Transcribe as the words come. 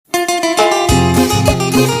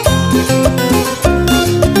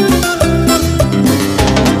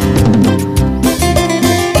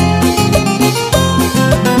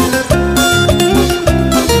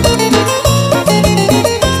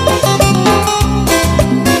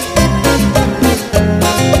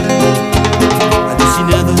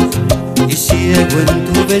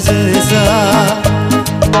belleza.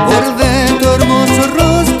 Bordé tu hermoso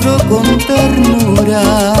rostro con ternura,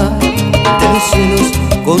 de los cielos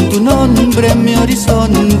con tu nombre en mi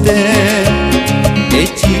horizonte,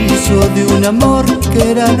 hechizo de un amor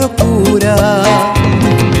que era locura.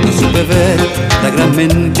 No supe ver la gran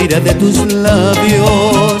mentira de tus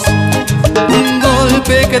labios, un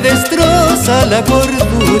golpe que destroza la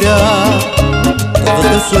cordura. Todos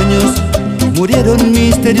los sueños murieron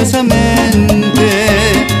misteriosamente,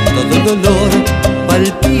 todo el dolor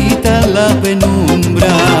palpita en la penumbra.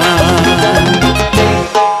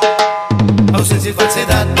 Ausencia y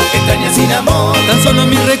falsedad, extraña sin amor. Tan solo en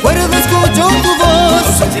mi recuerdo escucho tu voz.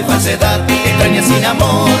 Ausencia y falsedad, extraña sin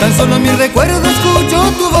amor. Tan solo en mi recuerdo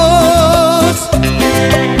escucho tu voz.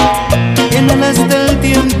 En alas del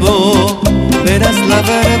tiempo verás la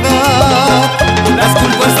verdad. Las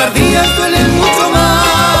culpas tardías duelen mucho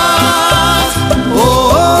más.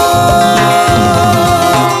 Oh, oh.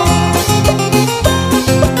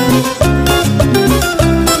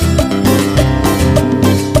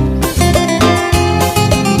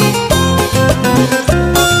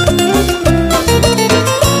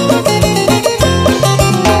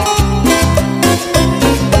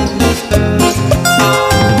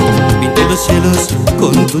 Cielos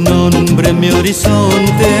con tu nombre en mi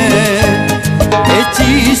horizonte,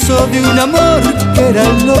 hechizo de un amor que era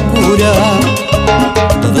locura.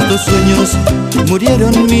 Todos los sueños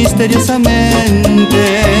murieron misteriosamente,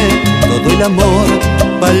 todo el amor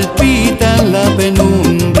palpita en la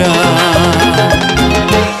penumbra.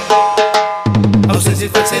 Ausencia y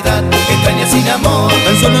falsedad, extraña sin amor.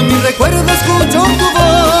 Tan solo en mi recuerdo escucho tu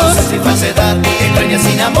voz. Ausencia y falsedad, extraña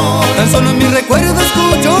sin amor. Tan solo en mi recuerdo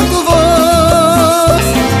escucho tu voz.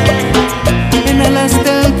 En alas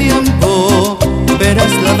del tiempo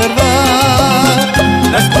verás la verdad.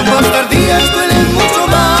 Las culpas tardías duelen mucho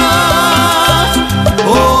más.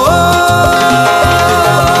 Oh, oh.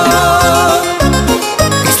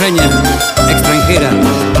 Extraña